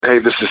Hey,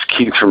 this is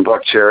Keith from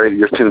Buckcherry.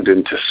 You're tuned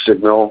into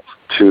Signal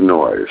to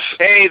Noise.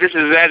 Hey, this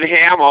is Ed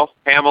Hamill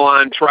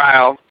on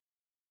Trial.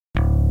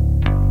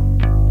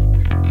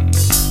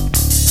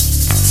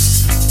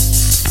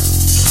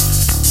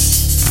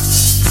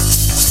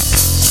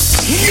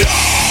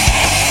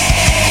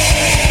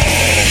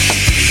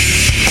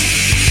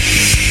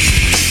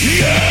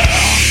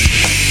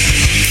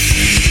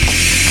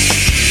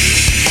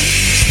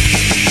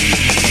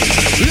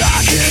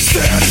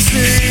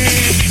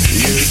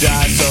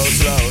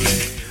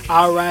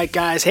 All right,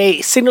 guys.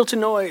 Hey, Signal to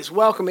Noise.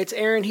 Welcome. It's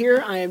Aaron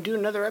here. I am doing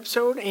another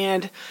episode,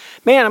 and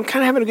man, I'm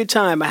kind of having a good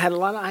time. I had a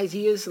lot of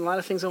ideas and a lot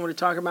of things I want to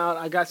talk about.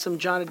 I got some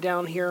jotted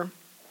down here.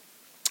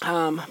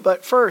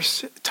 But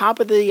first, top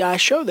of the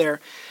show there,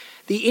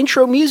 the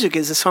intro music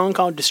is a song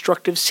called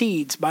Destructive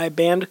Seeds by a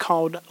band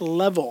called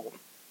Level.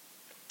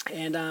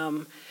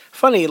 And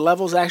funny,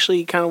 Level's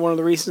actually kind of one of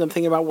the reasons I'm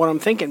thinking about what I'm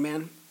thinking,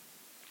 man.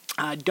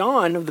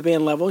 Don of the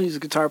band Level, he's a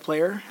guitar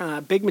player,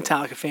 big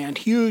Metallica fan,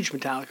 huge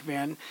Metallica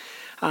fan.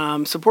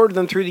 Supported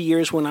them through the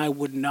years when I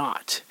would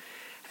not.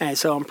 And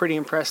so I'm pretty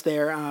impressed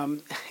there,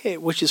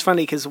 which is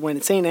funny because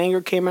when Saint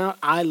Anger came out,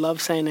 I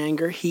love Saint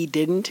Anger. He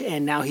didn't,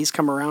 and now he's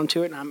come around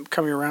to it, and I'm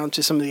coming around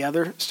to some of the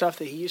other stuff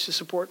that he used to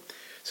support.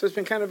 So it's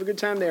been kind of a good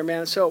time there,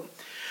 man. So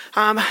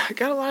I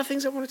got a lot of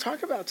things I want to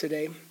talk about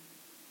today.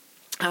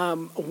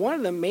 One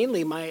of them,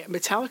 mainly my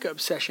Metallica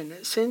obsession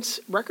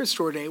since Record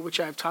Store Day, which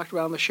I've talked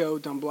about on the show,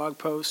 done blog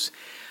posts,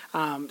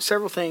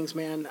 several things,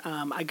 man.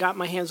 I got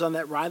my hands on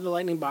that Ride the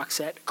Lightning box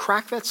set,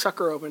 cracked that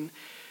sucker open.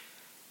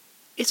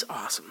 It's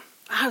awesome.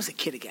 I was a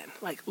kid again,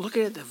 like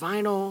looking at the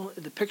vinyl,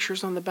 the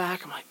pictures on the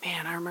back. I'm like,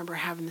 man, I remember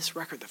having this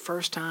record the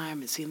first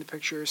time and seeing the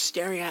pictures,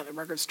 staring at the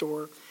record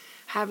store,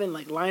 having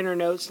like liner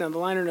notes. Now the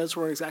liner notes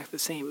weren't exactly the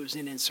same. It was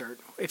an insert.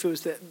 If it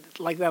was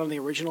like that on the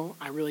original,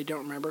 I really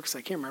don't remember because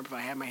I can't remember if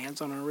I had my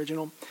hands on an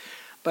original.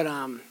 But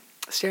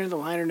staring at the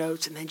liner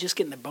notes and then just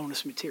getting the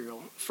bonus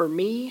material. For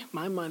me,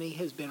 my money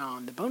has been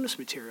on the bonus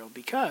material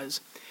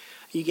because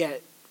you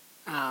get,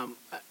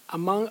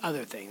 among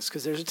other things,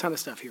 because there's a ton of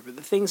stuff here, but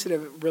the things that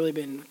have really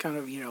been kind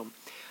of,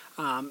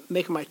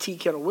 making my tea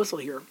kettle whistle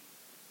here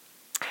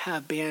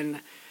have been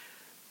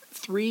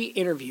 3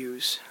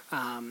 interviews.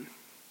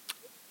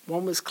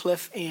 One was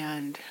Cliff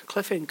and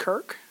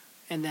Kirk,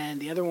 and then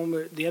the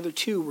other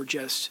 2 were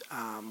just,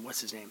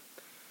 what's his name?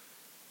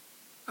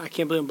 I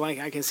can't believe I'm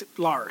blanking. I can see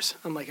Lars.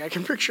 I'm like, I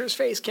can picture his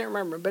face. Can't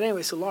remember. But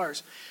anyway, so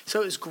Lars.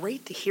 So it was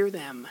great to hear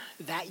them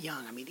that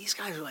young. I mean, these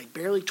guys are like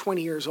barely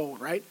 20 years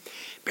old, right?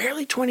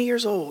 Barely 20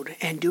 years old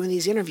and doing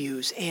these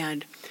interviews.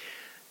 And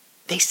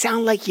they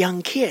sound like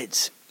young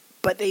kids.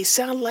 But they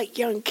sound like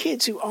young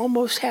kids who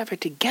almost have it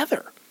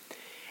together.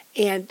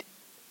 And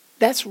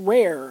that's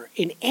rare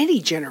in any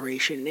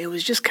generation. It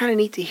was just kind of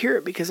neat to hear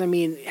it because, I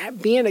mean,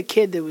 being a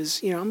kid that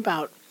was, I'm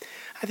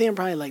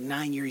probably like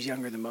 9 years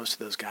younger than most of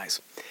those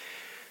guys.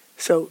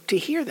 So to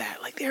hear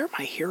that, like, they're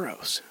my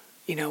heroes,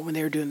 when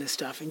they were doing this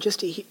stuff. And just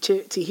to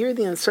hear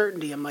the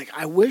uncertainty, I'm like,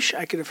 I wish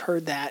I could have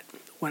heard that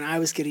when I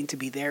was getting to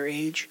be their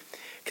age,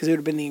 because it would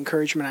have been the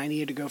encouragement I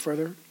needed to go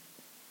further.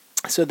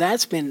 So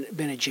that's been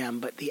a gem.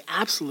 But the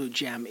absolute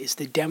gem is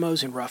the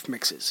demos and rough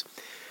mixes.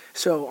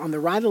 So on the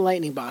Ride the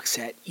Lightning box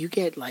set, you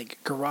get like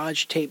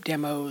garage tape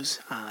demos,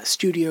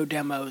 studio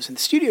demos, and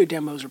the studio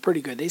demos are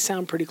pretty good. They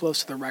sound pretty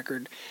close to the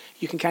record.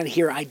 You can kind of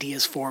hear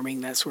ideas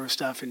forming, that sort of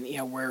stuff, and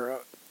where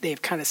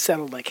they've kind of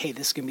settled like, hey,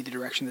 this is going to be the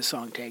direction the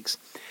song takes.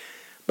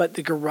 But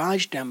the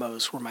garage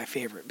demos were my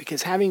favorite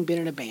because having been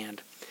in a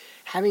band,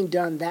 having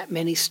done that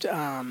many,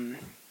 of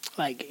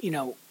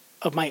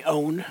my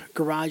own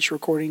garage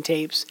recording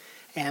tapes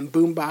and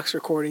boombox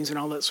recordings and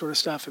all that sort of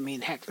stuff. I mean,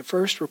 heck, the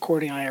first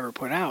recording I ever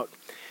put out,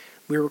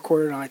 we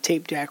recorded on a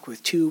tape deck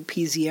with 2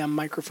 PZM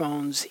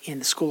microphones in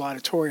the school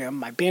auditorium.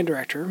 My band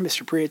director,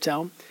 Mr.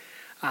 Prietel,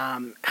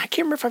 I can't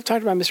remember if I've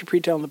talked about Mr.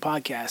 Prietel on the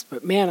podcast,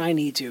 but man, I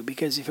need to,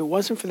 because if it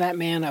wasn't for that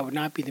man, I would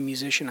not be the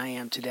musician I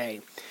am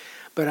today.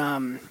 But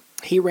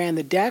he ran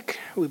the deck.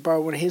 We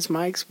borrowed one of his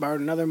mics,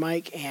 borrowed another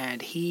mic,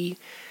 and he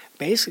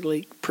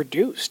basically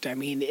produced. I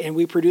mean, and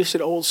we produced it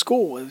old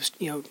school. It was,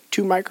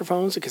 2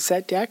 microphones, a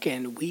cassette deck,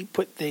 and we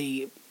put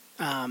the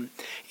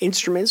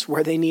instruments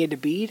where they needed to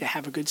be to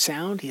have a good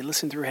sound. He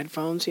listened through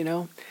headphones,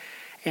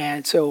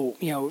 And so,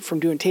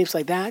 from doing tapes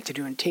like that to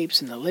doing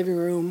tapes in the living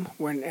room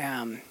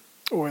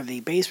or the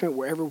basement,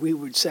 wherever we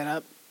would set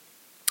up.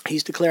 He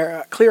used to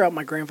clear out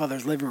my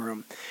grandfather's living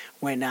room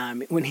when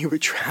he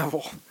would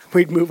travel.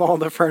 We'd move all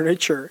the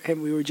furniture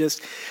and we would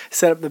just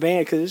set up the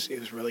band because it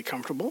was really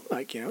comfortable.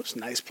 Like, it's a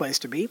nice place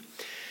to be.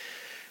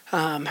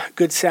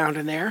 Good sound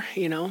in there,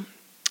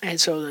 And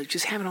so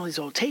just having all these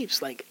old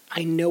tapes, like,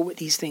 I know what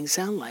these things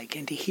sound like.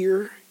 And to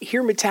hear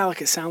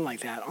Metallica sound like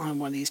that on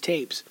one of these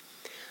tapes,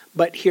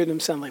 but hear them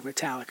sound like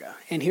Metallica.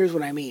 And here's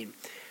what I mean.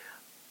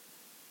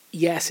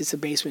 Yes, it's a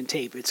basement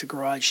tape. It's a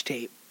garage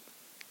tape.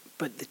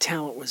 But the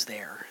talent was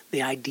there.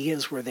 The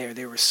ideas were there.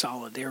 They were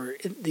solid.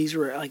 These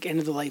were like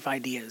end-of-the-life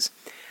ideas.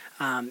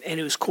 And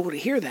it was cool to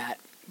hear that.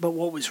 But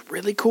what was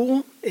really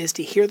cool is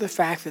to hear the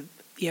fact that,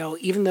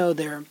 even though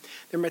they're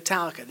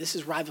Metallica, this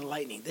is Ride the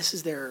Lightning. This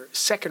is their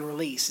second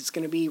release. It's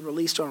going to be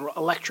released on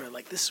Elektra.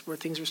 Like, this is where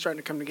things are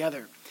starting to come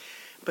together.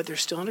 But they're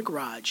still in a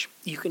garage.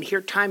 You can hear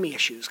timing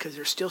issues because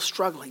they're still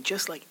struggling,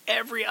 just like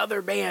every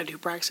other band who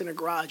practices in a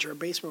garage or a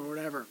basement or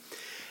whatever.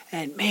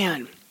 And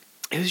man,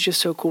 it was just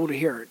so cool to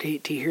hear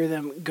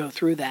them go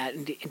through that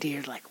and to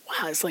hear like,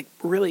 wow, it's like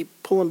really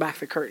pulling back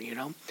the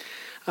curtain,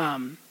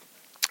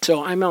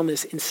 So I'm on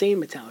this insane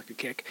Metallica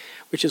kick,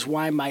 which is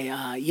why my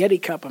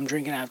Yeti cup I'm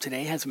drinking out of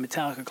today has a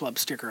Metallica Club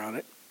sticker on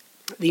it.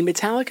 The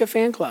Metallica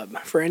fan club,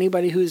 for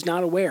anybody who's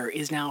not aware,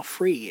 is now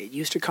free. It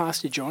used to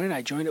cost to join.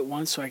 I joined it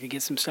once so I could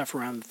get some stuff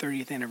around the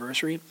 30th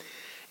anniversary.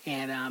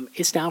 And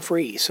it's now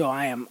free. So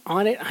I am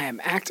on it. I am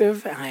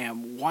active. I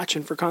am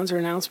watching for concert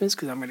announcements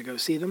because I'm going to go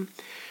see them.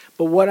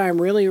 But what I'm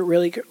really,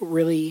 really,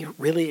 really,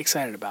 really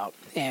excited about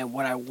and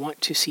what I want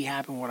to see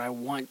happen, what I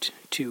want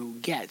to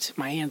get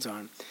my hands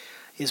on,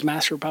 is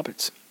Master of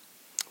Puppets.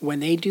 When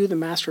they do the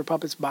Master of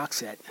Puppets box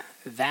set,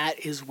 that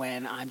is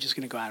when I'm just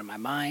going to go out of my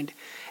mind,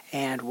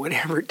 and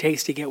whatever it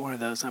takes to get one of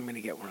those, I'm going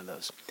to get one of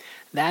those.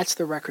 That's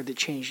the record that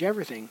changed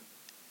everything.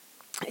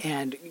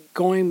 And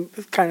going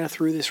kind of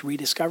through this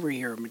rediscovery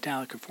here of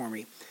Metallica for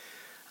me,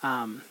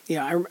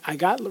 I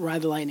got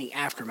Ride the Lightning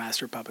after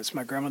Master of Puppets.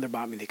 My grandmother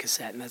bought me the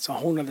cassette, and that's a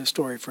whole other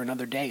story for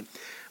another day.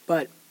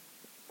 But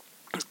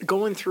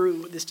going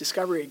through this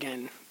discovery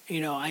again,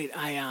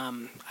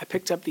 I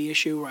picked up the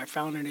issue, or I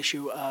found an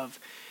issue of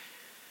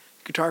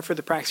Guitar for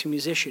the Practicing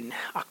Musician,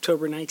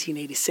 October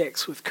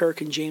 1986, with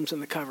Kirk and James on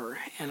the cover.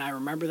 And I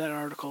remember that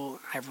article.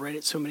 I've read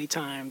it so many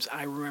times.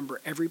 I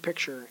remember every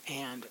picture,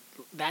 and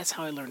that's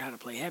how I learned how to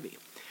play heavy.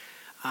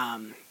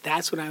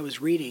 That's what I was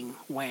reading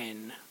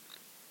when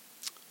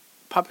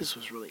Puppets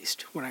was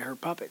released, when I heard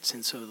Puppets.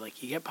 And so,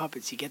 like, you get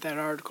Puppets, you get that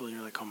article, and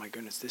you're like, oh my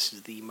goodness, this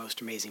is the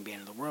most amazing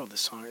band in the world.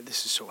 This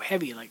is so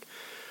heavy. Like,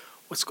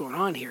 what's going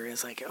on here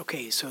is like,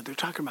 okay, so they're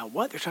talking about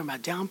what? They're talking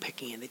about down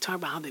picking, and they talk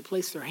about how they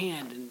place their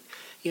hand, and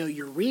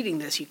you're reading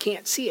this, you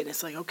can't see it.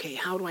 It's like, okay,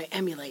 how do I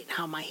emulate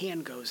how my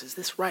hand goes? Is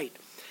this right?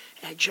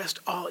 And just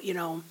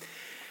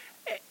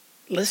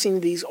listening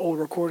to these old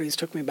recordings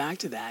took me back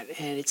to that,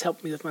 and it's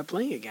helped me with my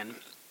playing again.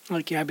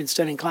 Like, I've been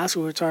studying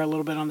classical guitar a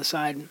little bit on the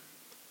side,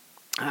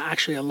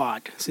 actually a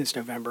lot since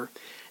November,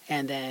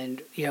 and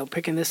then,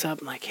 picking this up,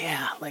 I'm like,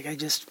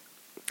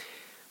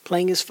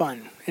 playing is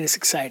fun, and it's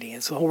exciting.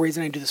 It's the whole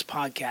reason I do this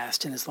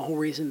podcast, and it's the whole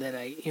reason that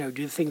I, do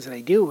the things that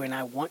I do, and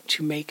I want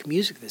to make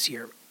music this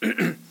year.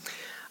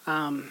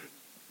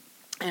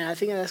 And I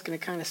think that's going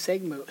to kind of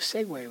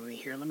segue with me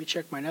here. Let me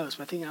check my notes,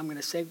 but I think I'm going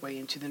to segue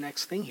into the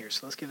next thing here,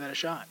 so let's give that a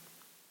shot.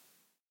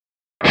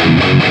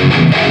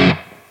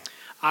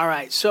 All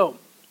right, so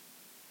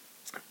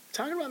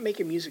talking about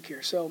making music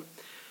here. So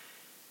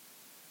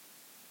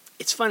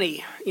it's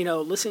funny,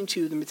 listening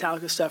to the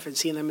Metallica stuff and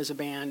seeing them as a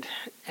band,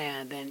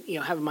 and then,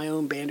 having my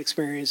own band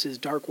experiences,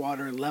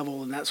 Darkwater and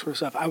Level and that sort of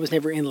stuff. I was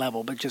never in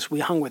Level, but just we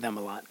hung with them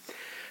a lot.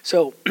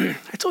 So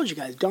I told you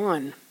guys,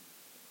 Don's,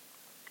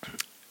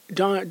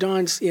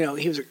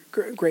 he was a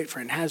great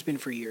friend, has been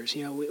for years.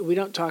 We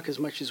don't talk as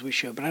much as we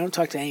should, but I don't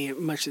talk to any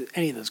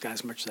of those guys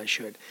as much as I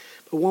should.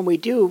 But when we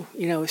do,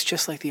 it's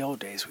just like the old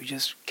days. We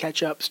just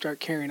catch up, start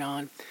carrying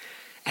on.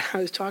 And I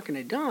was talking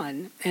to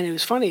Don, and it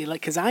was funny,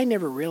 because I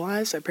never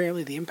realized,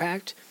 apparently, the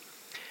impact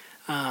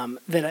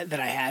that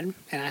I had.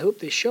 And I hope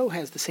this show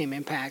has the same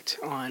impact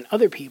on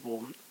other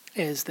people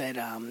as that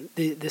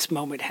this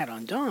moment had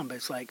on Don. But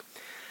it's like,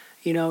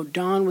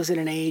 Don was at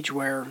an age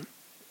where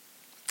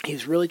he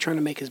was really trying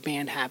to make his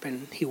band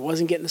happen. He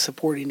wasn't getting the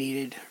support he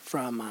needed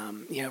from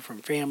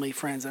family,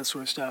 friends, that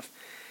sort of stuff.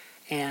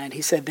 And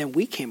he said, then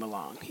we came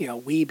along,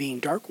 we being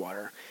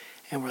Darkwater.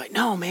 And we're like,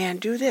 no, man,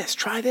 do this,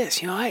 try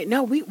this.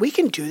 We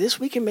can do this.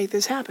 We can make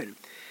this happen.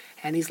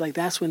 And he's like,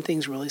 that's when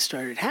things really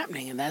started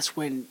happening. And that's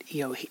when,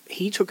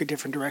 he took a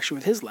different direction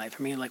with his life.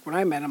 I mean, like when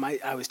I met him,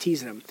 I was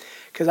teasing him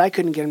because I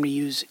couldn't get him to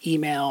use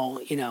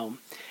email,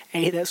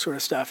 any of that sort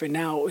of stuff. And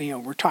now,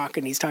 we're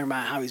talking, he's talking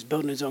about how he's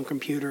building his own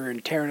computer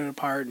and tearing it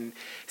apart. And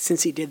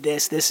since he did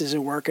this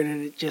isn't working.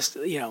 And it just,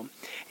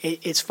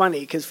 it's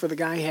funny because for the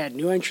guy who had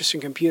no interest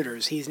in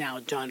computers, he's now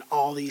done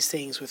all these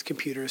things with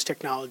computers,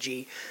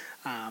 technology.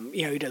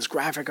 He does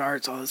graphic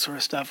arts, all that sort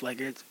of stuff.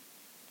 Like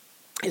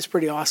it's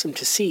pretty awesome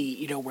to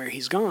see, where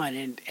he's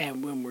gone.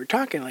 And when we're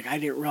talking, like I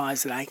didn't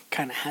realize that I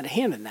kind of had a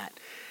hand in that,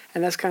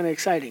 and that's kind of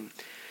exciting.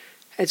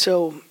 And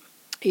so,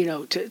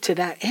 to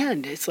that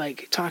end, it's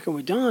like talking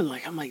with Don.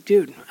 Like I'm like,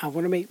 dude, I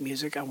want to make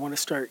music. I want to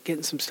start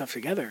getting some stuff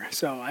together.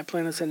 So I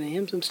plan on sending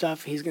him some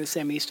stuff. He's going to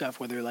send me stuff,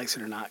 whether he likes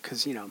it or not,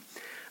 because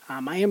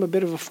I am a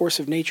bit of a force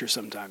of nature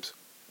sometimes,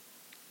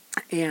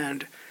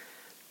 and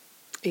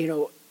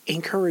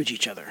encourage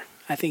each other.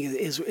 I think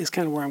is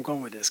kind of where I'm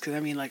going with this. Because,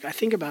 I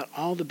think about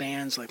all the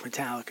bands like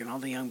Metallica and all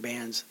the young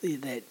bands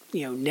that,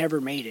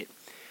 never made it.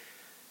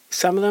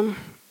 Some of them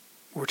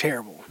were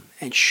terrible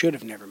and should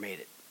have never made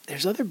it.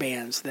 There's other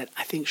bands that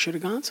I think should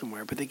have gone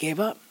somewhere, but they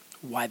gave up.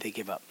 Why'd they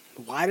give up?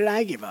 Why did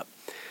I give up?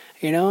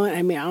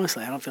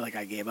 Honestly, I don't feel like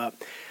I gave up.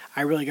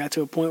 I really got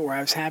to a point where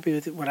I was happy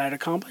with what I'd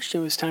accomplished,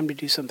 and it was time to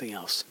do something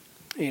else.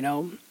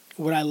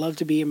 Would I love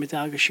to be in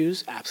Metallica's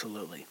shoes?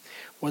 Absolutely.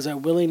 Was I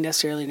willing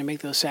necessarily to make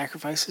those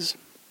sacrifices?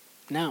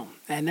 No.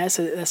 And that's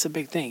a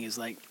big thing, is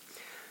like,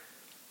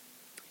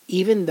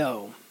 even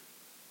though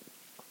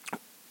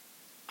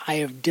I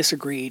have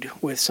disagreed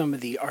with some of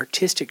the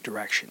artistic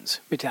directions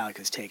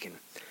Metallica's taken,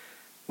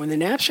 when the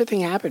Napster thing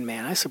happened,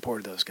 man, I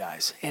supported those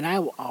guys, and I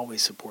will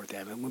always support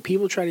them. And when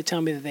people try to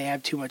tell me that they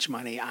have too much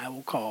money, I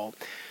will call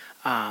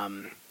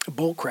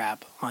bullcrap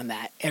on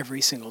that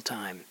every single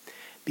time.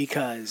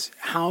 Because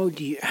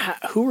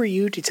who are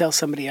you to tell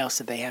somebody else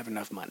that they have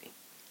enough money?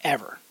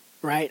 Ever,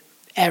 right?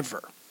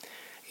 Ever.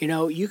 You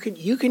know, you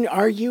can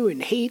argue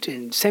and hate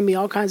and send me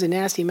all kinds of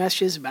nasty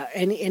messages about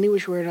any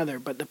which way or another,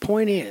 but the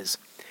point is,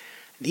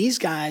 these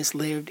guys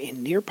lived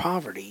in near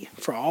poverty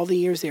for all the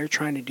years they were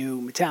trying to do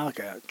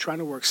Metallica, trying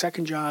to work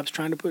second jobs,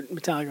 trying to put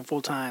Metallica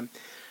full time,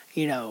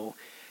 you know,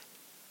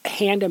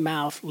 hand to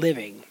mouth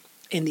living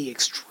in the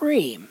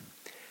extreme,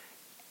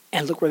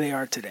 and look where they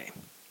are today.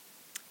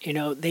 You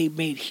know, they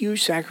made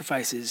huge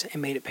sacrifices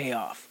and made it pay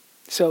off.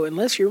 So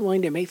unless you're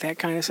willing to make that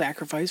kind of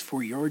sacrifice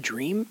for your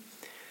dream,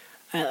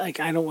 I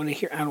don't want to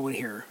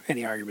hear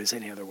any arguments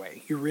any other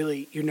way.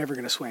 You're never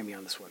going to sway me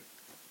on this one.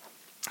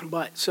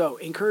 But so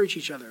encourage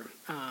each other,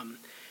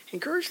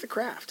 encourage the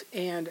craft,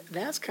 and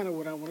that's kind of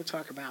what I want to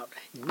talk about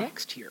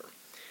next here.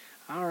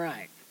 All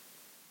right.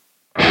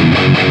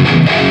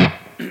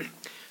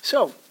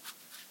 So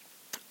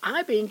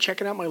I've been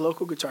checking out my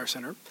local Guitar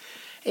Center.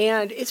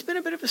 And it's been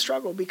a bit of a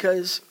struggle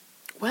because,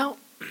 well,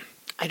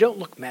 I don't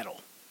look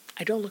metal.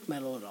 I don't look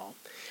metal at all.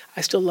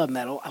 I still love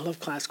metal. I love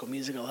classical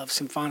music. I love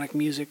symphonic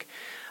music.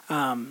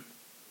 And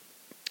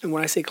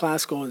when I say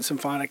classical and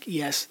symphonic,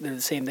 yes, they're the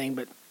same thing.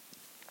 But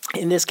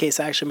in this case,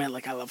 I actually meant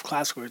like I love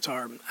classical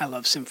guitar. I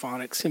love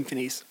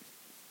symphonies,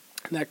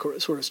 and that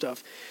sort of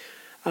stuff.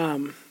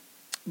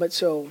 But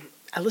so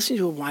I listen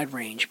to a wide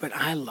range, but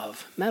I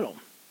love metal.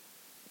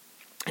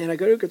 And I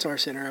go to a Guitar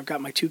Center. I've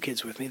got my 2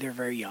 kids with me. They're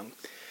very young.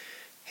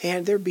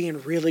 And they're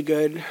being really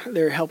good.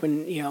 They're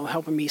helping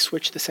me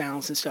switch the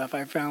sounds and stuff.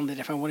 I found that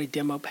if I want to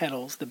demo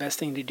pedals, the best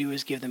thing to do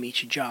is give them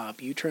each a job.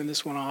 You turn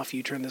this one off,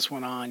 you turn this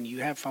one on, you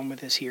have fun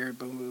with this here,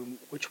 boom, boom,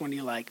 which one do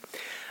you like?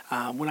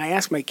 When I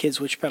ask my kids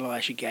which pedal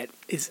I should get,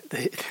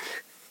 the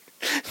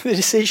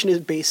decision is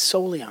based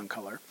solely on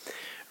color,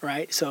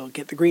 right? So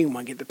get the green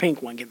one, get the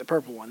pink one, get the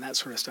purple one, that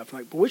sort of stuff.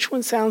 I'm like, but which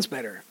one sounds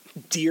better?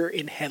 Deer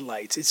in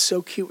headlights. It's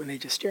so cute when they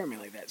just stare at me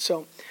like that.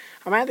 So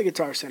I'm at the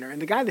Guitar Center, and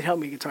the guy that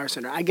helped me at Guitar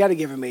Center, I got to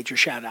give a major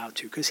shout out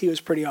to because he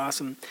was pretty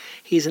awesome.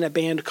 He's in a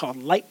band called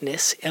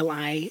Lightness,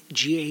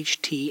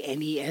 Lightness.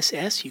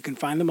 You can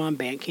find them on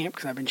Bandcamp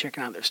because I've been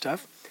checking out their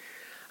stuff.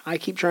 I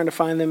keep trying to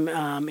find them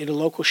in a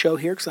local show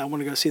here because I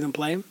want to go see them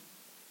play.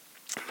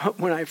 But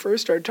when I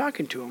first started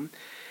talking to him,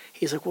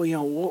 he's like, well, you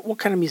know, what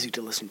kind of music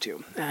to listen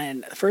to?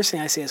 And the first thing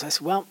I say is, I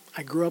said, well,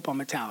 I grew up on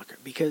Metallica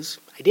because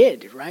I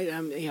did, right?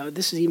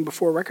 This is even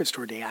before Record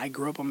Store Day. I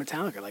grew up on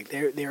Metallica. Like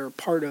they're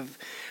part of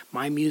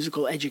my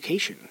musical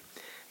education.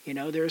 You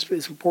know, they're as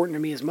important to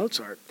me as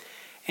Mozart.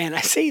 And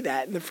I say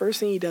that, and the first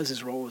thing he does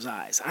is roll his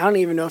eyes. I don't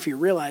even know if he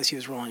realized he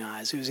was rolling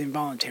eyes. It was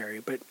involuntary.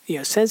 But,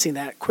 sensing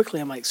that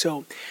quickly, I'm like,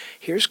 so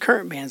here's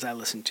current bands I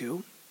listen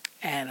to.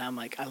 And I'm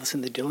like, I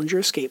listen to the Dillinger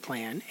Escape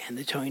Plan and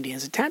the Tony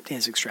Danza Tap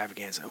Dance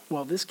Extravaganza.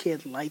 Well, this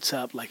kid lights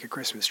up like a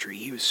Christmas tree.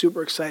 He was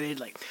super excited,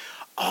 like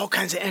all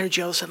kinds of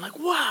energy. All of a sudden, like,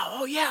 wow,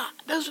 oh yeah,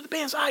 those are the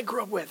bands I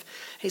grew up with.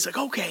 And he's like,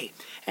 okay.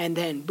 And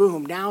then,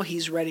 boom, now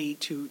he's ready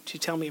to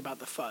tell me about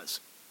the fuzz,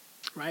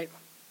 right?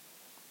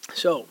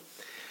 So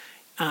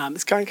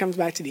this kind of comes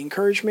back to the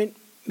encouragement.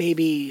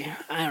 Maybe,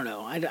 I don't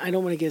know. I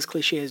don't want to get as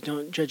cliche as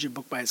don't judge a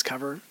book by its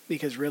cover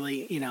because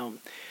really,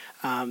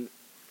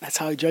 that's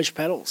how I judge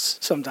pedals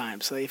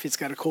sometimes. So if it's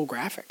got a cool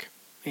graphic,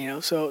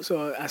 so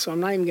I'm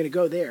not even going to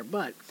go there.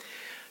 But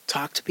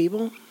talk to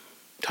people,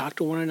 talk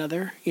to one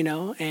another,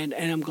 and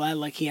I'm glad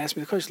like he asked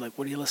me the question like,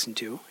 what do you listen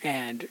to?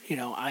 And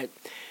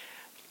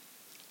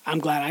I'm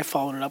glad I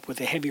followed it up with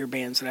the heavier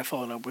bands that I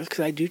followed up with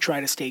because I do try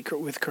to stay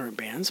with current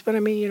bands. But I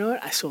mean, you know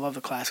what? I still love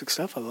the classic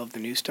stuff. I love the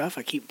new stuff.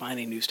 I keep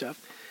finding new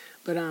stuff.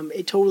 But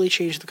it totally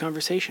changed the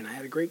conversation. I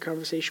had a great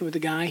conversation with the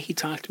guy. He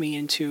not talked me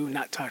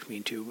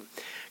into,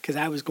 because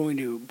I was going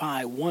to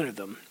buy one of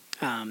them.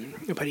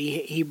 But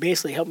he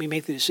basically helped me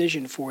make the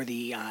decision for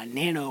the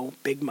Nano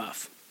Big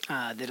Muff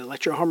that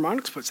Electro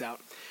Harmonics puts out.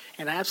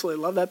 And I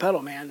absolutely love that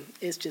pedal, man.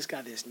 It's just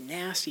got this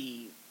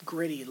nasty,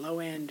 gritty, low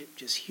end,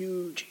 just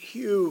huge,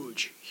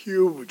 huge,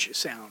 huge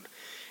sound.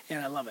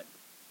 And I love it.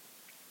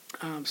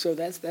 So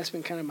that's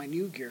been kind of my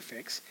new gear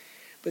fix.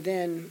 But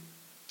then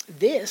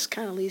this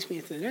kind of leads me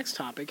into the next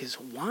topic is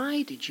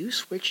why did you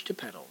switch to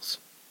pedals?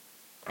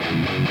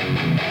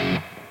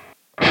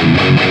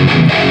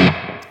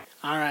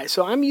 All right,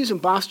 so I'm using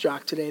Boss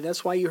Jock today.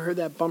 That's why you heard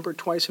that bumper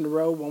twice in a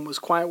row. One was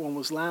quiet, one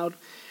was loud.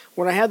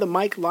 When I had the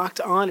mic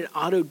locked on, it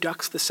auto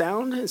ducks the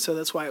sound, and so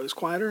that's why it was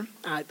quieter.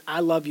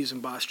 I love using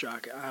Boss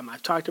Jock.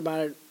 I've talked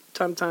about it a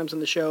ton of times on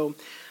the show.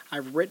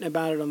 I've written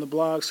about it on the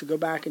blog, so go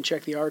back and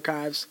check the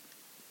archives.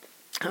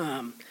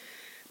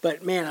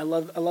 But man, I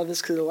love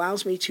this because it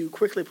allows me to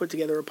quickly put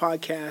together a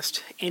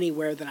podcast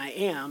anywhere that I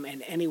am,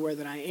 and anywhere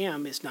that I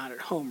am is not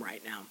at home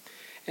right now.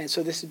 And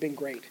so this has been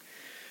great.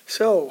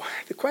 So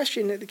the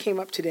question that came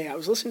up today, I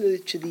was listening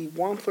to the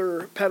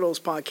Wampler Pedals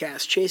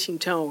podcast, Chasing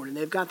Tone, and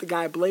they've got the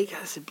guy Blake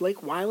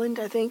Wyland,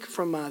 I think,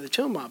 from the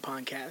Tone Mob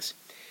podcast.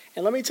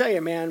 And let me tell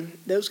you, man,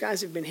 those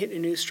guys have been hitting a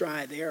new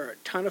stride. They are a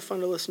ton of fun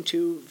to listen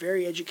to,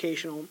 very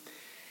educational.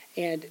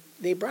 And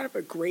they brought up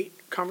a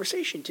great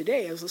conversation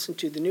today. I was listening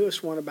to the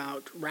newest one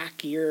about rack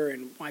gear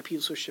and why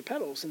people switch to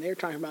pedals. And they were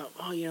talking about,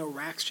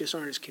 racks just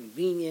aren't as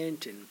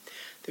convenient and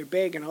they're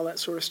big and all that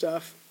sort of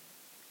stuff.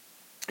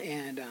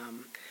 And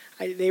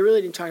they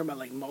really didn't talk about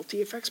like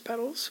multi-effects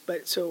pedals.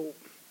 But so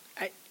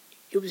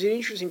it was an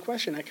interesting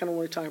question. I kind of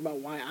want to talk about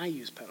why I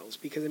use pedals.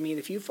 Because, I mean,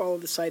 if you follow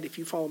the site, if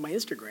you follow my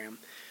Instagram,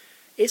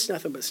 it's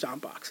nothing but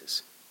stomp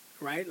boxes,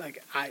 right?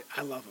 Like, I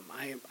love them.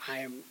 I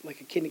am like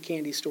a kid in a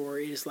candy store.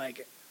 It is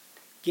like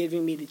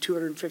giving me the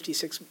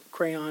 256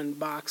 crayon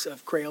box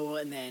of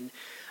Crayola, and then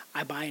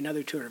I buy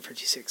another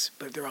 256,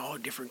 but they're all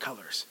different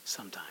colors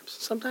sometimes.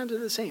 Sometimes they're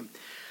the same.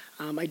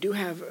 I do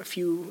have a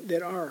few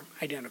that are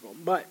identical,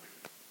 but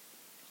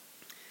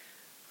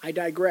I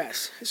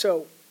digress.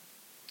 So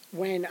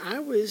when I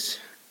was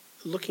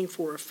looking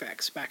for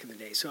effects back in the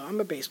day, so I'm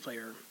a bass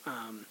player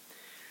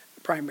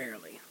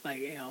primarily.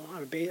 Like,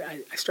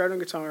 I started on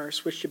guitar,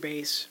 switched to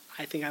bass.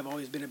 I think I've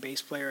always been a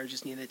bass player. I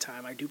just needed the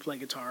time. I do play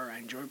guitar. I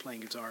enjoy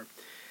playing guitar.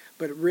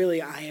 But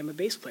really, I am a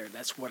bass player.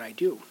 That's what I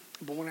do.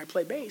 But when I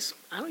play bass,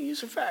 I don't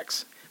use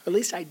effects. At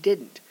least I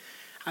didn't.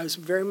 I was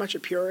very much a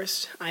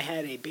purist. I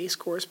had a bass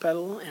chorus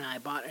pedal, and I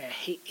bought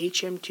a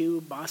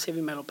HM2 Boss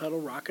Heavy Metal pedal.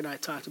 Rocket and I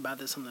talked about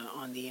this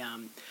on the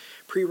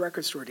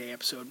pre-Record Store Day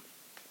episode,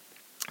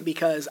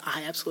 because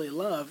I absolutely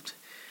loved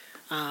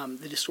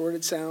the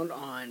distorted sound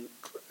on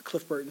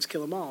Cliff Burton's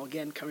Kill 'Em All.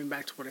 Again, coming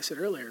back to what I said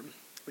earlier,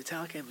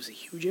 Metallica was a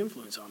huge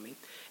influence on me,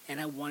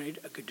 and I wanted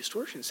a good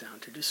distortion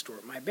sound to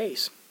distort my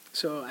bass.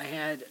 So I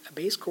had a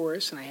bass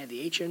chorus, and I had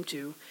the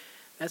HM2.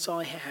 That's all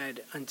I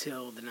had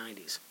until the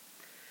 90s.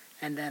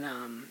 And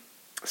then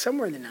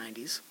somewhere in the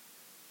 90s,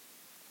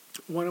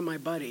 one of my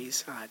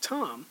buddies,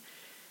 Tom,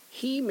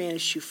 he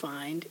managed to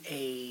find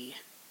a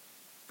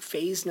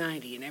Phase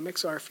 90, an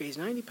MXR Phase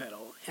 90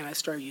 pedal, and I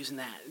started using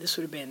that. This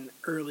would have been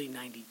early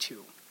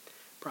 92,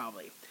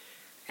 probably.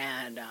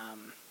 And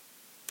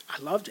I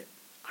loved it.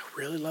 I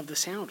really loved the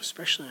sound,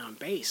 especially on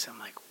bass. I'm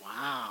like,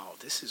 wow,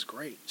 this is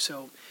great.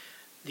 So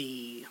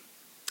the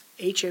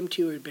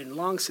HM2 had been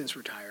long since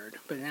retired,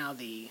 but now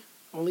the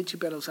only two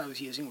pedals I was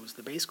using was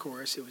the bass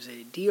chorus. It was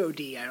a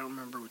DOD. I don't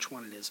remember which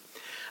one it is.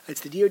 It's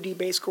the DOD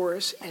bass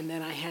chorus, and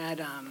then I had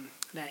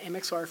that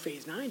MXR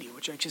Phase 90,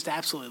 which I just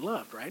absolutely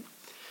loved, right?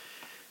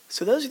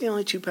 So those are the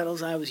only two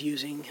pedals I was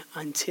using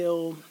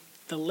until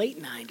the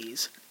late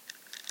 90s,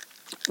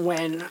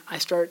 when I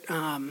start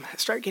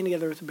getting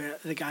together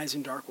with the guys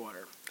in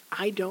Darkwater.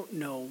 I don't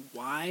know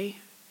why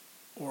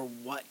or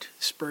what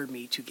spurred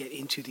me to get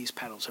into these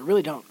pedals. I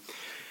really don't.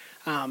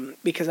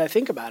 Because I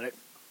think about it,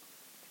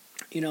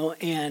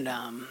 and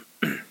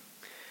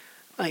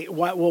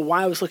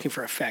why I was looking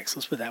for effects,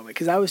 let's put it that way,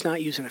 because I was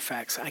not using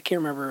effects. I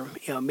can't remember,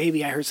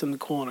 maybe I heard something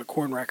cool on a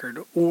Korn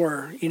record,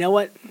 or, you know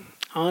what,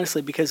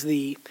 honestly, because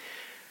the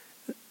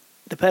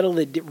pedal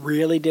that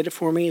really did it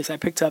for me is I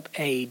picked up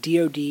a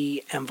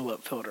DOD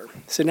envelope filter.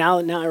 So now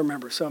I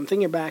remember. So I'm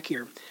thinking back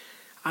here.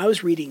 I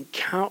was reading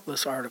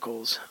countless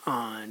articles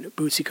on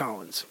Bootsy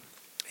Collins.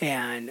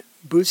 And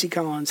Bootsy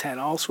Collins had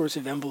all sorts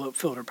of envelope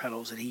filter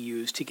pedals that he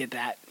used to get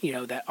that,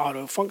 that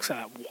auto funk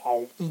sound.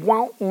 Wow,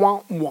 wow,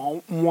 wow,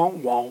 wow,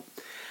 wow,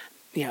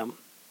 wow.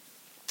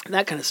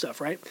 That kind of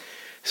stuff, right?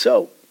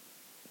 So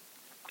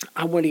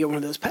I wanted to get one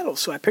of those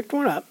pedals. So I picked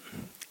one up.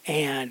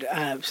 And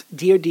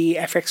DOD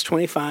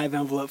FX25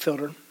 envelope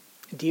filter.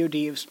 DOD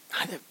was,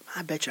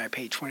 I bet you I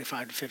paid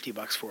 $25 to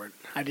 $50 for it.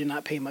 I did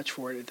not pay much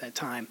for it at that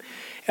time.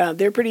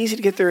 They're pretty easy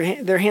to get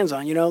their hands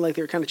on, like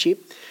they're kind of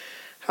cheap.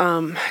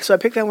 So I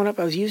picked that one up.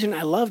 I was using it.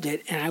 I loved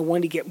it, and I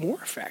wanted to get more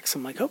effects.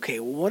 I'm like, okay,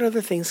 well, what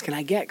other things can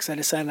I get? Because I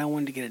decided I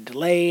wanted to get a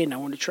delay, and I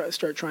wanted to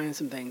start trying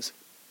some things.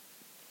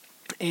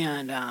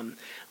 And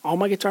all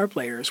my guitar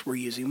players were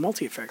using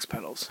multi-effects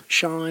pedals.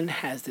 Sean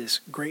has this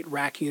great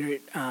rack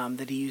unit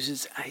that he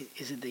uses.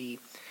 Is it the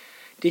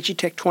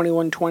Digitech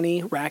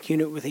 2120 rack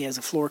unit? He has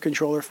a floor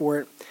controller for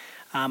it.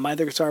 My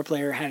other guitar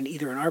player had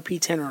either an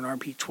RP10 or an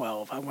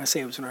RP12. I want to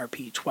say it was an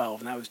RP12,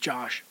 and that was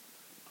Josh.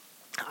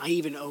 I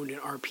even owned an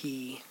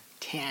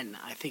RP10,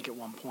 I think, at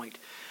one point,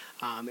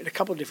 and a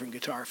couple different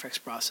guitar effects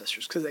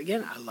processors. Because,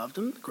 again, I loved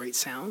them, great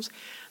sounds.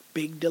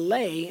 Big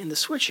delay in the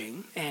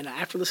switching, and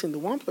after listening to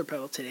the Wampler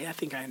pedal today, I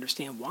think I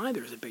understand why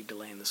there's a big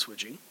delay in the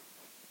switching.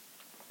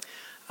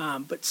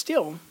 But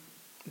still,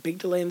 big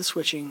delay in the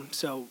switching,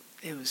 so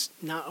it was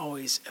not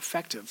always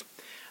effective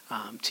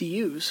to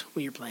use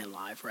when you're playing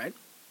live, right?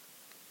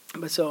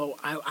 But so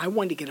I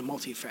wanted to get a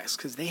multi-effects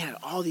because they had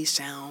all these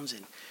sounds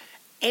and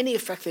any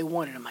effect they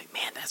wanted. I'm like,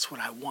 man, that's what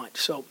I want.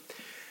 So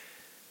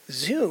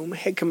Zoom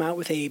had come out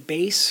with a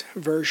bass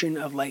version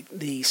of like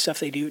the stuff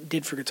they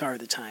did for guitar at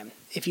the time.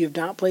 If you have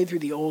not played through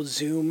the old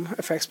Zoom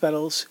effects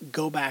pedals,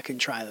 go back and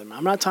try them.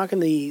 I'm not talking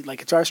the like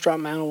Guitar Strap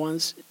mounted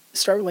ones.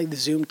 Start with like the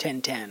Zoom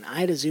 1010. I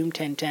had a Zoom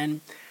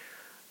 1010.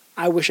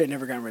 I wish I'd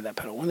never gotten rid of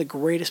that pedal. One of the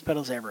greatest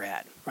pedals I ever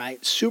had,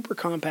 right? Super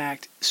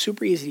compact,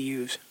 super easy to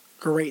use,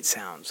 great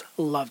sounds.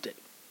 Loved it.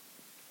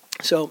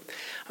 So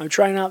I'm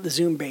trying out the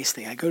Zoom bass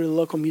thing. I go to the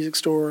local music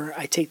store,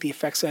 I take the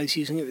effects I was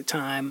using at the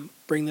time,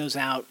 bring those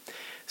out,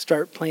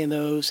 start playing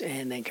those,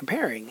 and then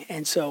comparing.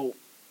 And so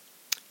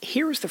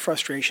here's the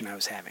frustration I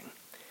was having.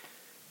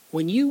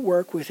 When you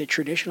work with a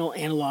traditional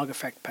analog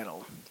effect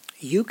pedal,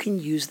 you can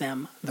use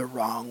them the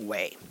wrong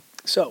way.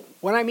 So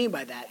what I mean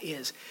by that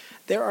is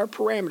there are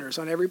parameters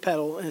on every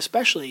pedal, and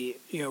especially,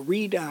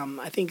 read,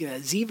 I think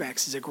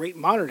ZVEX is a great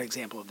modern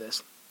example of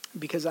this,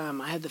 because I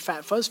have the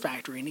Fat Fuzz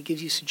Factory, and it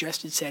gives you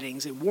suggested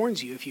settings. It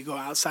warns you if you go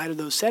outside of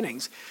those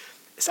settings,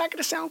 it's not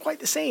going to sound quite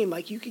the same.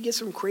 Like you could get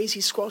some crazy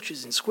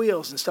squelches and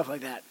squeals and stuff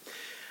like that.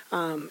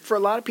 For a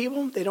lot of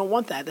people, they don't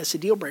want that. That's a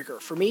deal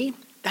breaker. For me,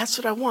 that's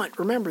what I want.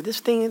 Remember,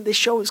 this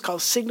show is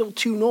called Signal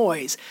to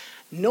Noise.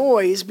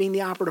 Noise being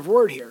the operative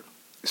word here.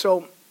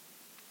 So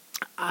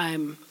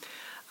I'm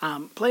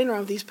playing around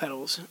with these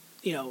pedals.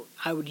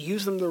 I would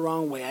use them the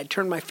wrong way. I'd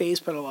turn my phase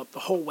pedal up the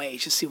whole way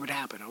just to see what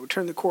happened. I would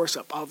turn the chorus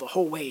up all the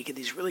whole way, get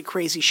these really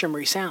crazy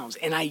shimmery sounds,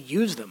 and I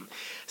use them.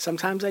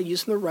 Sometimes I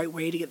use them the right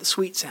way to get the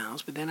sweet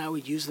sounds, but then I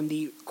would use them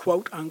the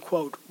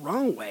quote-unquote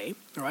wrong way,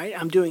 all right?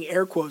 I'm doing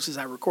air quotes as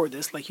I record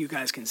this, like you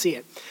guys can see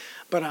it.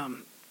 But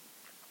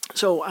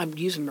so I'm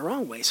using them the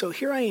wrong way. So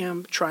here I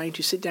am trying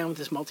to sit down with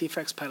this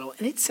multi-effects pedal,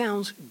 and it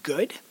sounds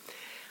good,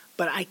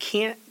 but I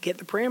can't get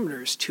the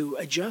parameters to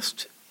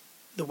adjust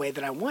the way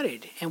that I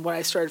wanted. And what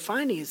I started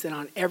finding is that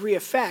on every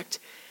effect,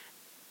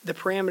 the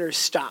parameters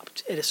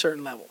stopped at a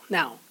certain level.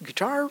 Now,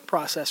 guitar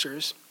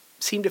processors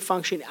seem to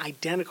function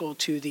identical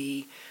to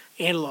the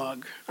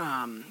analog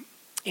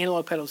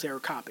pedals they were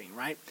copying,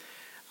 right?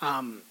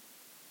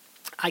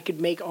 I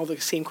could make all the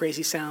same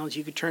crazy sounds.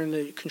 You could turn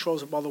the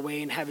controls up all the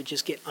way and have it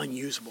just get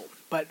unusable.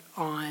 But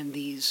on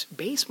these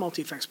bass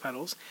multi-effects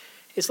pedals,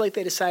 it's like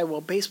they decide, well,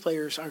 bass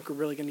players aren't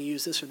really going to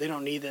use this, or they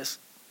don't need this,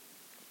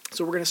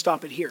 so we're going to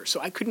stop it here.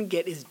 So I couldn't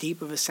get as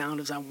deep of a sound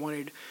as I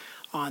wanted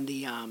on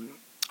the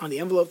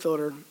envelope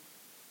filter.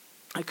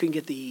 I couldn't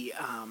get the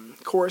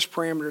chorus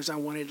parameters I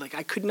wanted. Like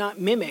I could not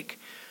mimic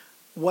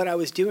what I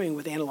was doing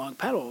with analog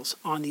pedals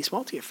on these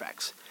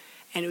multi-effects,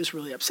 and it was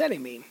really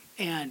upsetting me.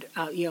 And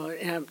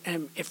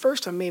and at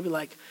first I'm maybe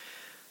like,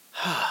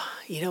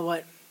 you know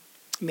what?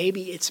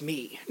 Maybe it's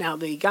me. Now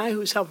the guy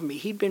who's helping me,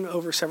 he'd been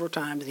over several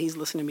times, and he's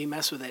listened to me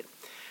mess with it.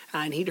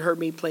 And he'd heard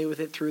me play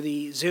with it through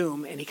the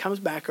Zoom, and he comes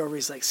back over,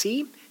 he's like,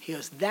 see? He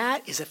goes,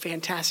 that is a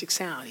fantastic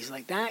sound. He's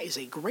like, that is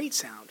a great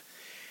sound.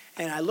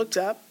 And I looked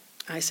up,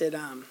 I said,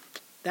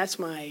 that's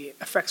my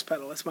effects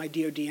pedal, that's my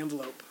DoD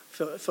envelope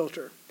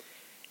filter.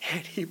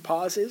 And he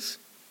pauses,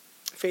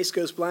 face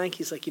goes blank,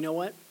 he's like, you know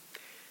what?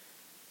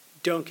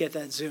 Don't get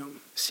that Zoom.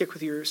 Stick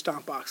with your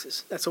stomp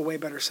boxes. That's a way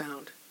better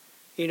sound.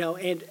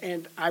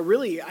 And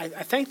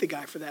I thank the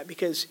guy for that,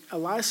 because a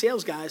lot of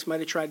sales guys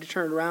might have tried to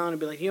turn it around and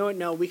be like, you know what,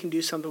 no, we can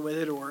do something with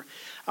it, or,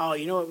 oh,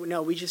 you know what,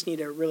 no, we just need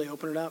to really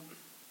open it up.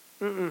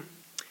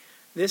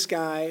 This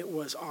guy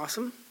was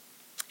awesome,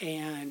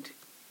 and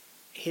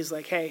he's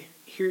like, hey,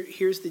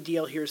 here's the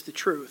deal, here's the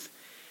truth,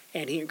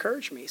 and he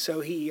encouraged me. So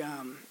he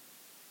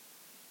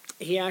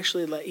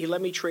actually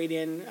let me trade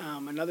in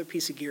another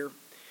piece of gear.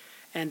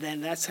 And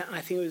then that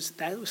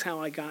was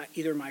how I got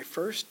either my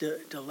first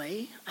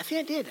delay. I think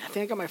I did. I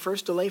think I got my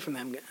first delay from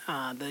them,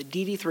 the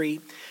DD3,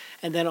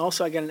 and then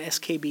also I got an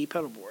SKB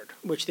pedal board,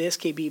 which the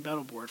SKB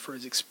pedal board, for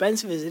as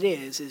expensive as it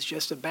is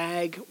just a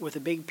bag with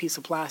a big piece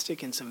of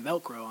plastic and some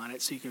Velcro on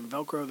it, so you can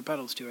Velcro the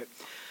pedals to it.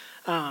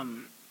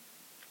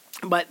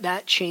 But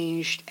that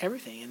changed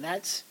everything, and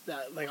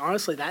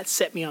honestly, that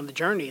set me on the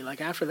journey.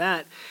 Like after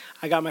that,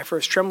 I got my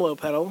first tremolo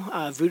pedal,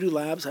 Voodoo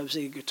Labs. I was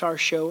at a guitar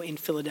show in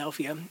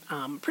Philadelphia.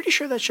 Pretty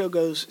sure that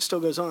show still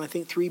goes on. I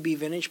think 3B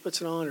Vintage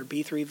puts it on, or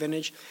B3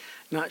 Vintage.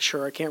 Not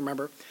sure. I can't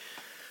remember.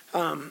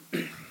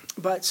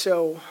 But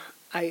so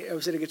I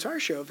was at a guitar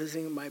show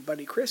visiting my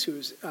buddy Chris, who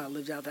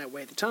lived out that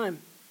way at the time.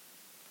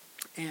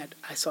 And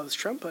I saw this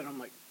trumpet, and I'm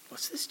like,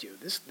 what's this do?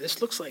 This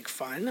looks like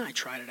fun. I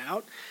tried it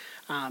out.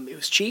 It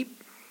was cheap.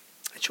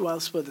 Well,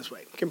 let's put it this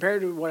way.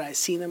 Compared to what I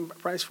seen them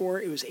priced for,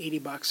 it was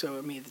 $80. So,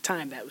 I mean, at the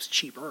time, that was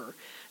cheaper.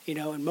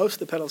 And most of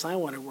the pedals I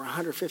wanted were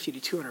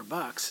 $150 to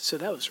 $200. So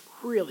that was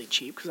really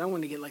cheap, because I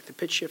wanted to get, like, the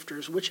pitch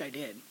shifters, which I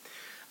did.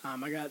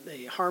 I got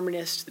the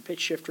harmonist, the pitch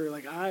shifter.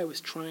 Like, I was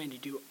trying to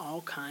do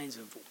all kinds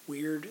of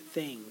weird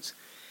things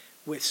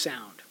with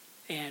sound.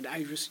 And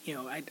I just,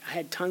 I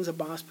had tons of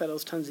Boss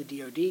pedals, tons of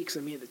DoD, because,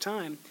 I mean, at the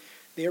time,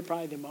 they were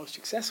probably the most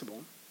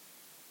accessible.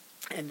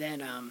 And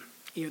then,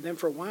 then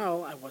for a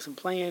while, I wasn't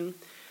playing.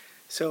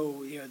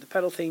 So, the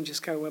pedal thing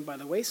just kind of went by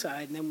the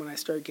wayside. And then when I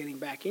started getting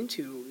back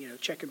into,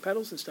 checking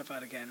pedals and stuff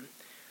out again,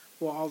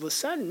 well, all of a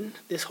sudden,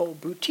 this whole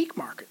boutique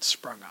market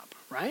sprung up,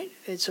 right?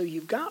 And so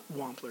you've got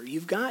Wampler,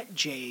 you've got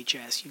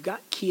JHS, you've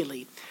got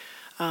Keeley.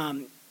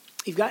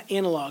 you've got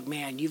Analog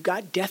Man, you've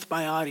got Death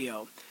by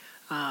Audio.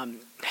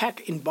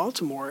 Heck, in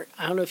Baltimore,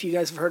 I don't know if you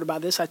guys have heard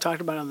about this. I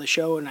talked about it on the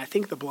show and I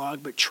think the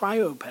blog, but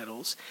Trio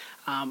pedals.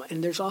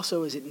 And there's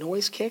also, is it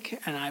Noise Kick?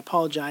 And I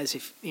apologize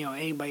if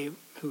anybody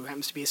who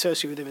happens to be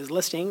associated with them is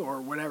listening or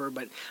whatever,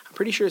 but I'm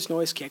pretty sure it's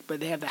Noise Kick. But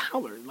they have the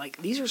Howler.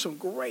 Like, these are some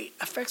great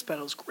effects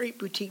pedals, great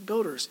boutique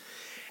builders.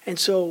 And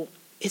so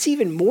it's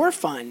even more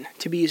fun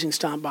to be using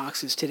stomp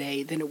boxes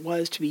today than it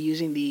was to be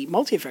using the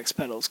multi-effects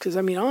pedals. Because,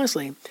 I mean,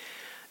 honestly,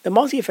 the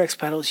multi-effects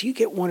pedals, you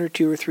get 1 or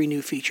 2 or 3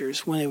 new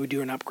features when they would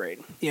do an upgrade.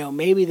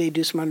 Maybe they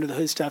do some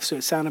under-the-hood stuff so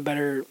it sounded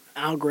better,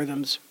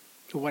 algorithms,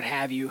 what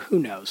have you, who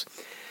knows.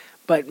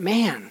 But,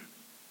 man,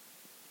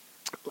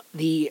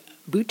 the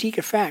boutique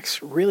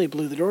effects really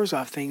blew the doors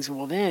off things.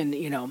 Well, then,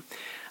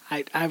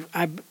 I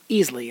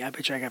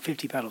bet you I got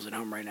 50 pedals at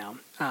home right now.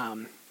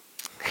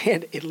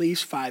 And at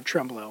least 5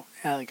 tremolo.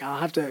 I'll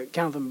have to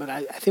count them, but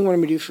I think what I'm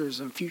going to do for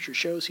some future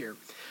shows here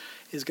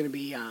is going to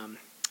be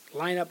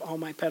line up all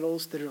my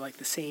pedals that are like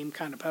the same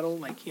kind of pedal,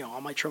 like,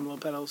 all my tremolo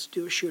pedals,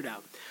 do a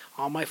shootout.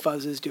 All my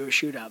fuzzes, do a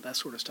shootout, that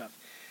sort of stuff.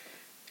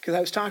 Because I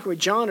was talking with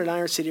John at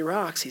Iron City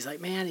Rocks. He's like,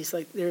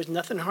 there's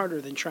nothing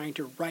harder than trying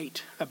to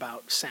write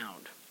about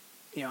sound.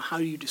 How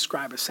do you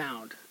describe a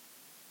sound?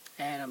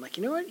 And I'm like,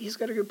 you know what? He's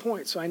got a good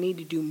point. So I need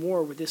to do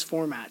more with this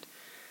format.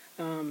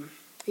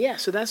 Yeah,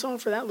 so that's all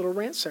for that little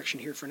rant section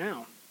here for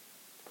now.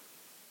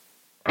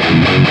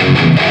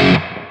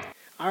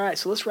 All right,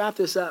 so let's wrap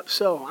this up.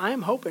 So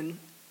I'm hoping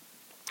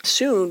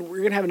soon we're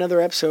going to have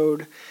another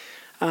episode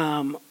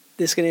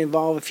that's going to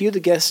involve a few of the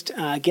guests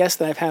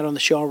that I've had on the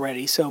show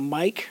already. So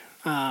Mike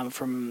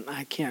from,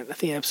 I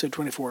think episode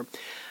 24.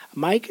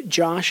 Mike,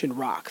 Josh, and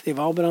Rock. They've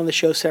all been on the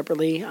show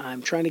separately.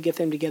 I'm trying to get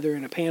them together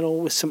in a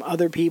panel with some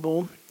other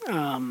people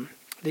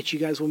that you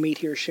guys will meet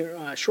here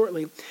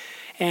shortly.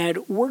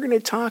 And we're going to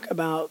talk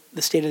about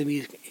the state of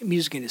the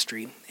music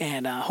industry.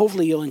 And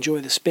hopefully you'll enjoy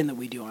the spin that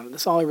we do on it.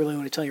 That's all I really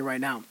want to tell you right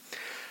now.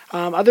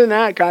 Other than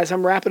that, guys,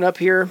 I'm wrapping up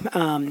here.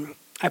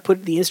 I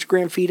put the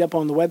Instagram feed up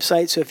on the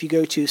website. So if you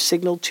go to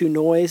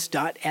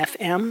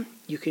signaltonoise.fm,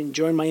 you can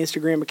join my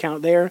Instagram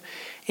account there.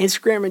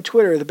 Instagram and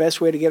Twitter are the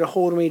best way to get a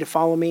hold of me, to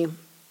follow me.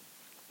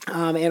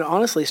 And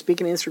honestly,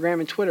 speaking of Instagram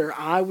and Twitter,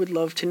 I would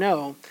love to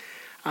know,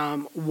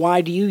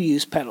 why do you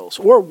use pedals?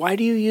 Or why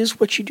do you use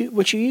what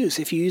you use?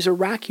 If you use a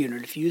rack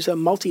unit, if you use a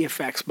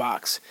multi-effects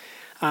box,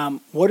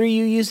 what are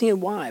you using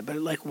and why? But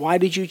why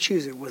did you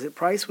choose it? Was it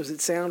price? Was it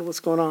sound? What's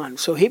going on?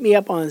 So hit me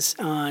up on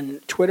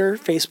Twitter,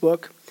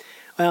 Facebook.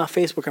 Well,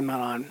 Facebook I'm not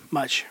on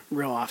much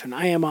real often.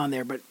 I am on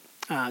there, but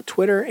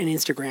Twitter and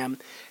Instagram,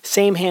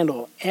 same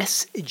handle,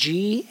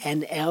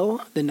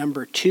 SGNL, the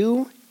number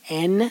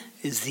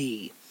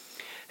 2NZ.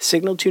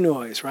 Signal to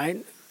Noise,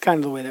 right? Kind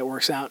of the way that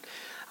works out.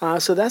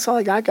 So that's all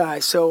I got,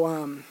 guys.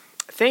 So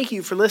thank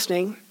you for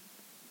listening.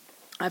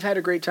 I've had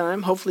a great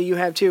time. Hopefully you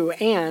have too.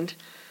 And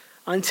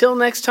until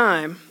next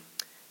time,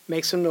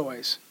 make some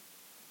noise.